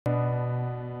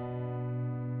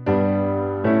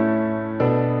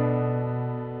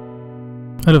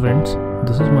Hello friends,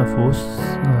 this is my first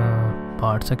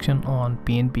part section on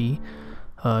PnP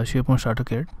SharePoint Starter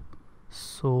Kit.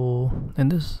 So in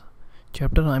this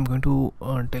chapter I'm going to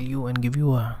tell you and give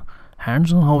you a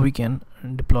hands on how we can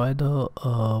deploy the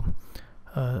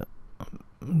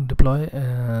deploy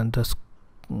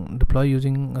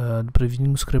using the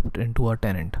provisioning script into our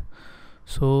tenant.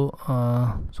 So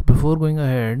before going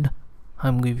ahead,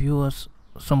 I'm give you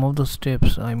some of the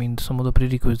steps, some of the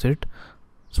prerequisite.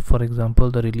 So for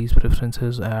example, the release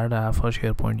preferences, add app for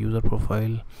SharePoint user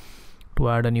profile, to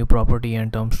add a new property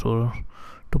and term store,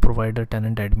 to provide a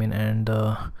tenant admin, and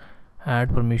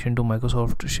add permission to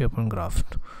Microsoft SharePoint graph.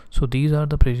 So these are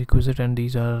the prerequisite, and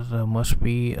these are must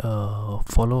be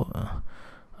follow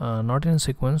not in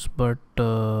sequence, but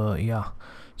yeah.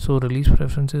 So release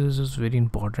preferences is very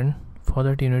important. For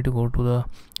that you need to go to the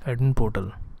admin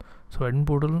portal. So admin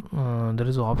portal, there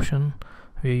is an option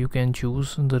where you can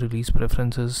choose the release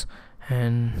preferences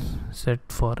and set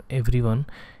for everyone,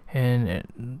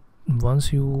 and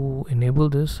once you enable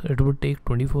this, it would take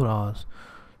 24 hours.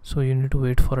 So you need to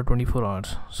wait for a 24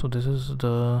 hours. So this is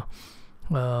the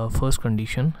first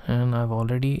condition, and I've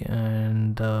already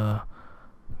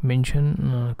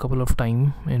mentioned a couple of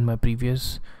time in my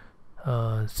previous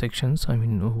sections.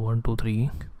 1, 2,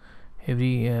 3.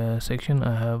 Every section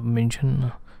I have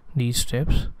mentioned these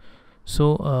steps.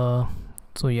 So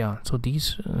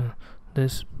these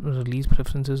this release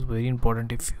preference is very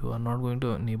important. If you are not going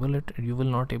to enable it, you will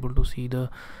not able to see the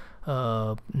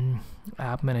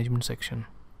app management section.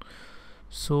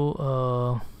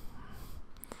 So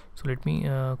let me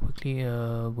quickly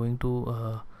going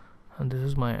to and this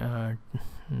is my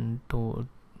to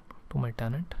my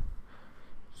tenant.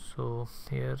 So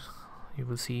here you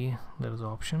will see there is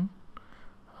option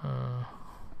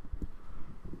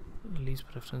release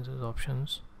preferences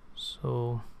options.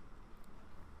 So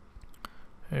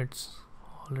it's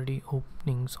already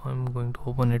opening, so I'm going to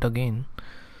open it again.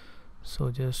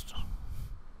 So just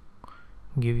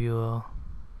give you a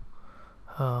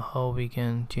how we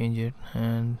can change it,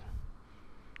 and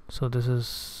so this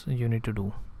is you need to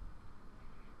do.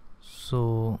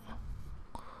 So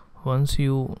once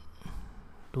you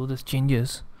do this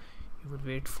changes, you will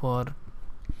wait for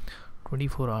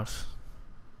 24 hours.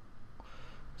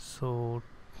 So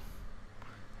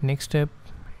next step,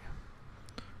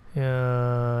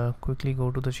 quickly go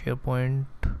to the SharePoint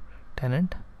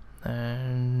tenant,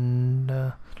 and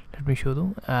let me show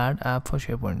you add app for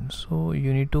SharePoint. So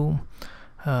you need to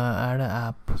add an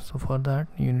app. So for that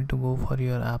you need to go for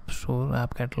your app store,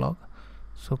 app catalog.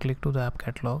 So click to the app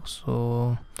catalog,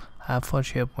 so app for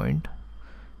SharePoint,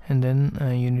 and then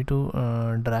you need to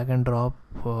drag and drop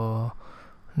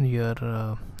your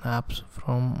apps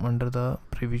from under the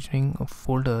provisioning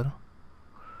folder,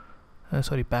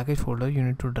 package folder. You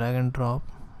need to drag and drop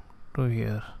to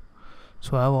here.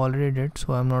 So I have already did,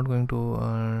 so I'm not going to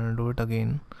do it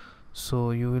again.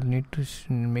 So you will need to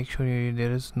make sure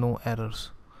there is no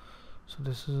errors. So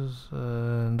this is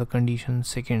the condition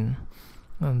second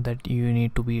that you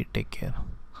need to be take care.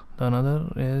 The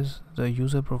another is the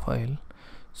user profile.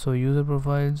 So user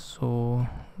profiles, so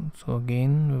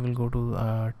again we will go to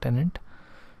our tenant.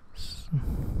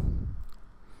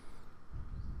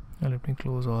 Let me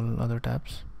close all other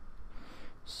tabs.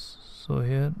 So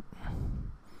here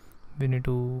we need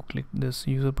to click this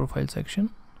user profile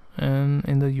section, and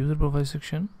in the user profile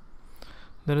section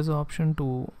there is an option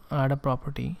to add a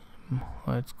property.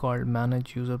 It's called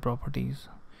manage user properties.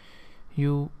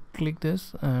 You click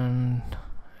this, and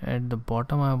at the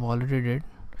bottom I have already did.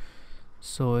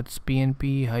 So it's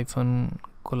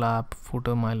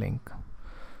PnP-CollabFooter-MyLinks.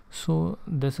 So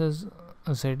this is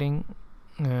a setting,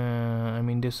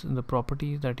 this is the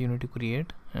property that you need to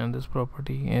create, and this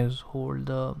property is hold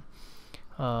the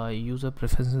user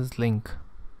preferences link.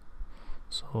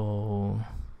 So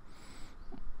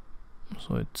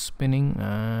it's spinning.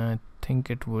 I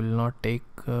think it will not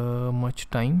take much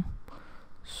time,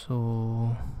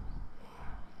 so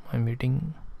I'm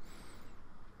waiting.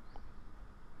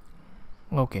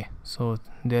 Okay, so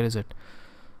there is it.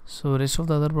 So rest of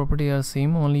the other property are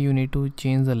same, only you need to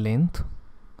change the length,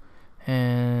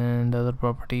 and the other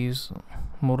properties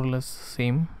more or less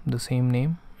same, the same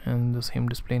name and the same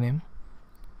display name.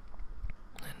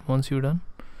 And once you're done,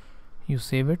 you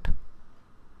save it,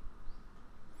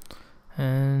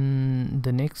 and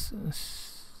the next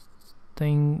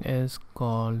thing is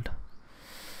called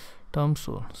term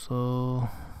store. So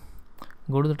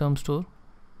go to the term store,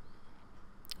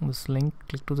 this link,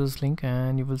 click to this link,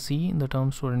 and you will see the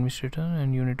term store administrator,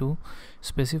 and you need to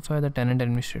specify the tenant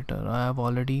administrator. I have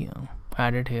already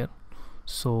added here,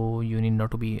 so you need not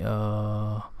to be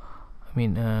so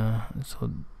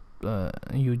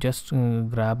you just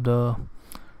grab the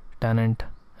tenant,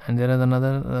 and there is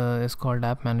another is called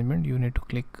app management. You need to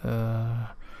click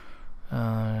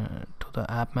to the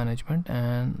app management,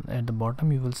 and at the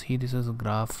bottom you will see this is a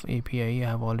graph API. I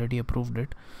have already approved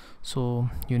it, so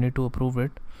you need to approve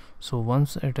it. So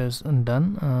once it is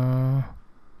done,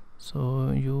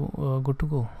 so you good to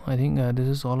go. I think this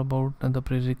is all about the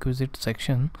prerequisite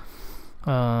section,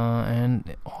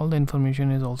 and all the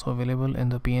information is also available in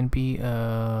the PnP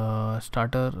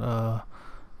starter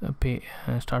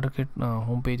starter kit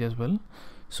homepage as well.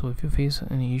 So if you face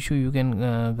any issue, you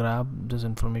can grab this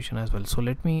information as well. So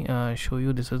let me show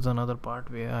you. This is another part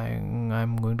where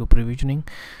I'm going to provisioning.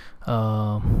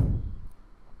 I'm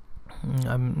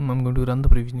going to run the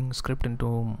provisioning script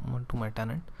into my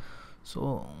tenant.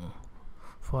 So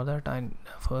for that,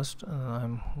 first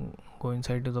I'm go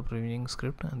inside to the provisioning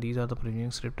script, and these are the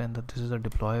provisioning script, and this is the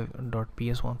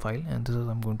deploy.ps1 file, and this is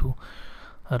I'm going to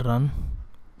run.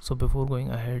 So before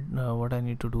going ahead, what I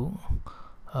need to do,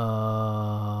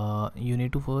 you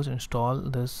need to first install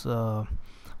this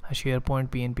SharePoint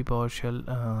PnP PowerShell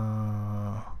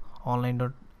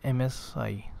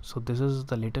online.msi. so this is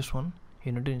the latest one.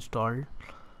 You need to install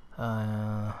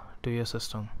to your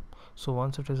system. So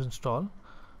once it is installed,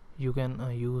 you can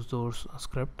use those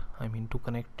script, to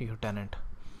connect to your tenant.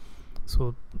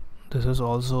 So this is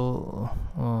also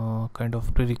kind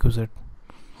of prerequisite.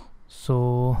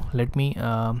 So let me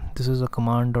this is a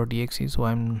command.exe, so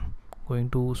I'm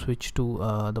going to switch to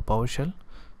the PowerShell.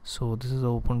 So this is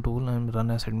the open tool. I'm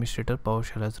run as administrator.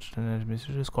 PowerShell as written as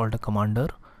administrator is called a commander.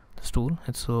 This tool,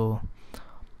 it's so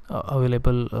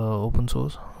available open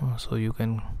source, so you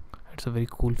can, it's a very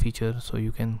cool feature. So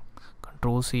you can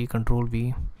control C, control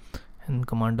V in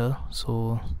commander.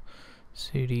 So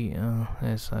cd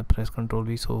as I press control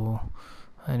V, so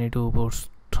I need to post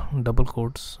double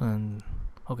quotes, and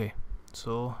okay,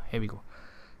 so here we go.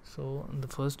 So the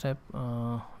first step,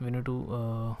 we need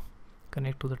to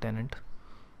connect to the tenant.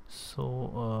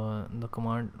 So the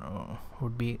command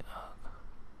would be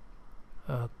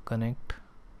connect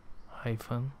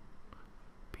hyphen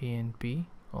PnP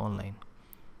online.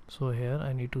 So here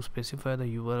I need to specify the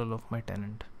URL of my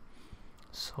tenant.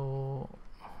 So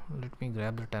let me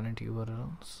grab the tenant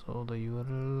URL. So the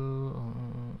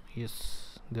URL,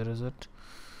 yes, there is it.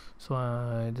 So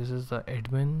this is the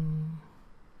admin.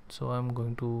 So I'm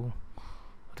going to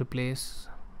replace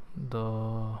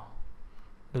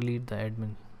delete the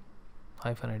admin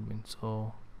 -admin.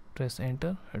 So press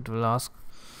enter. It will ask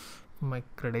my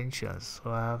credentials.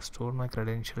 So I have stored my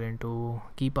credential into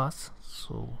KeyPass.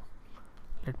 So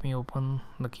let me open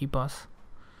the KeyPass.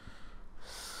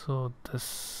 So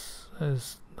this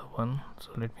is the one.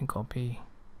 So let me copy.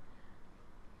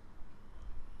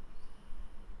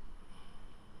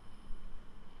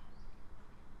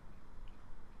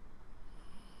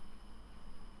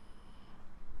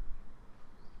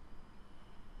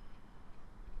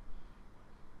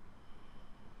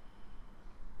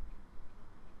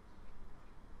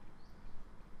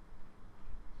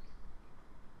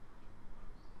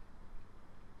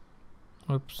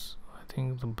 Oops, I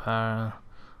think the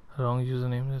wrong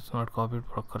username is not copied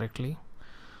correctly.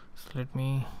 So let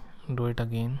me do it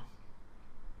again.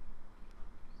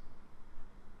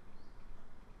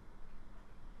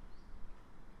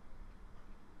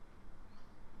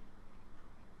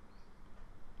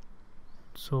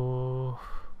 So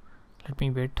let me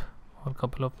wait for a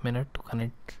couple of minutes to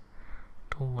connect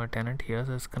to my tenant. Here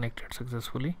is connected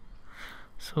successfully.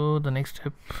 So the next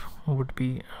step would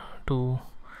be to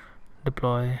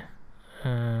deploy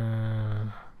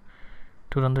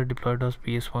to run the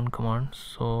deploy.ps1 command.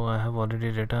 So I have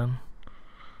already written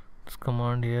this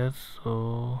command here,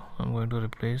 so I'm going to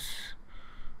replace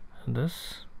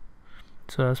this.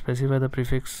 So I specify the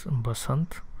prefix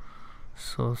Basant,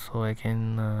 so I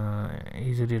can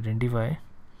easily identify.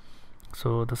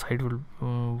 So the site would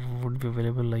be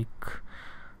available like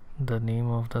the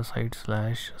name of the site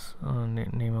slash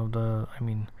name of the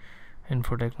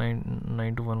infotech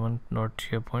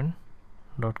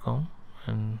 9211.sharepoint.com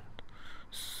and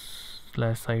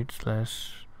 /site/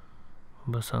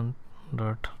 basant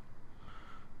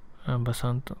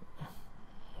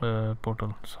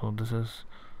portal. So this is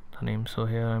the name. So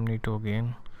here I need to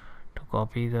again to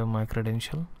copy my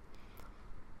credential.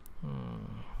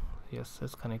 Yes,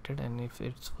 it's connected, and if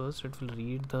it's first, it will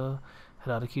read the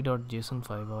hierarchy.json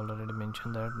file. I already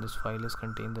mentioned that this file is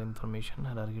contain the information.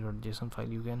 Hierarchy.json file,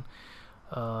 you can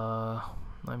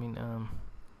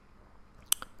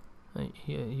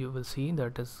here you will see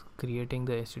that is creating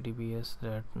the https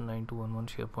that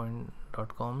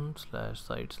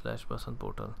 9211sharepoint.com/site/basant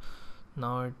portal.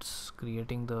 Now it's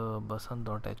creating the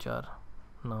basant.hr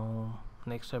Now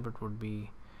next step it would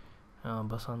be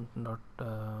Basant dot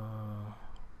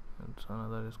it's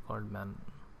another is called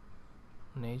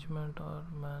management or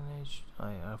manage,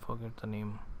 I forget the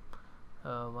name.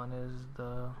 One is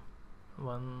the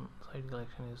one site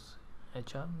collection is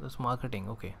HR, this marketing.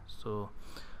 Okay, so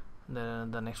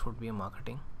the next would be a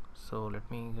marketing. So let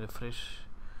me refresh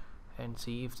and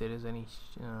see if there is any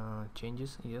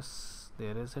changes. Yes,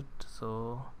 there is it.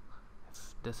 So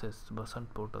if this is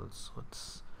Basant portals,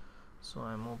 so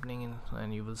I'm opening in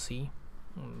and you will see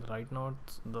right now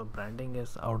the branding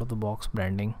is out of the box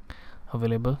branding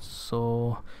available.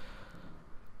 So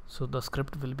the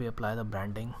script will be apply the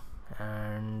branding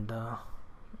and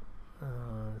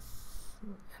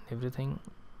everything.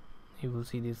 You will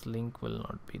see this link will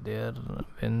not be there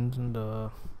when the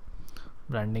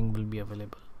branding will be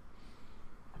available.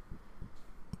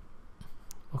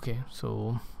 Okay,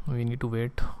 so we need to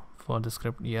wait for the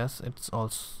script. Yes, it's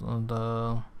also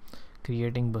the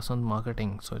creating Basant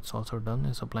marketing, so it's also done.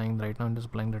 It's applying right now. It's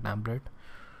applying the template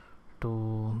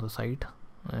to the site,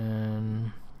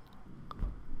 and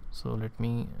so let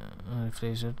me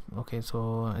refresh it. Okay,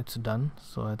 so it's done.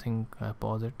 So I think I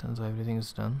pause it, and so everything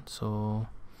is done. So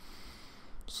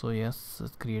yes,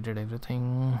 it's created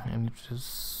everything, and it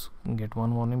just get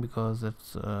one warning because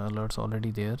it's alerts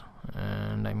already there.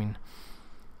 And I mean,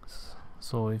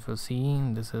 so if you see,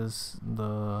 this is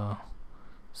the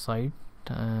site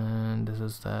and this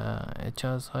is the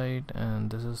HR site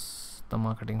and this is the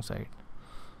marketing site.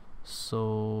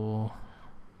 So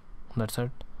that's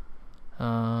it.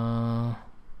 I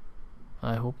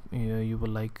hope you will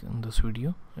like this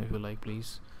video. If you like,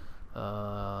 please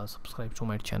subscribe to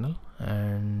my channel,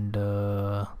 and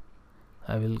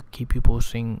I will keep you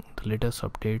posting the latest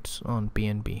updates on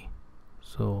PnP.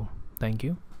 So thank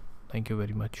you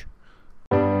very much.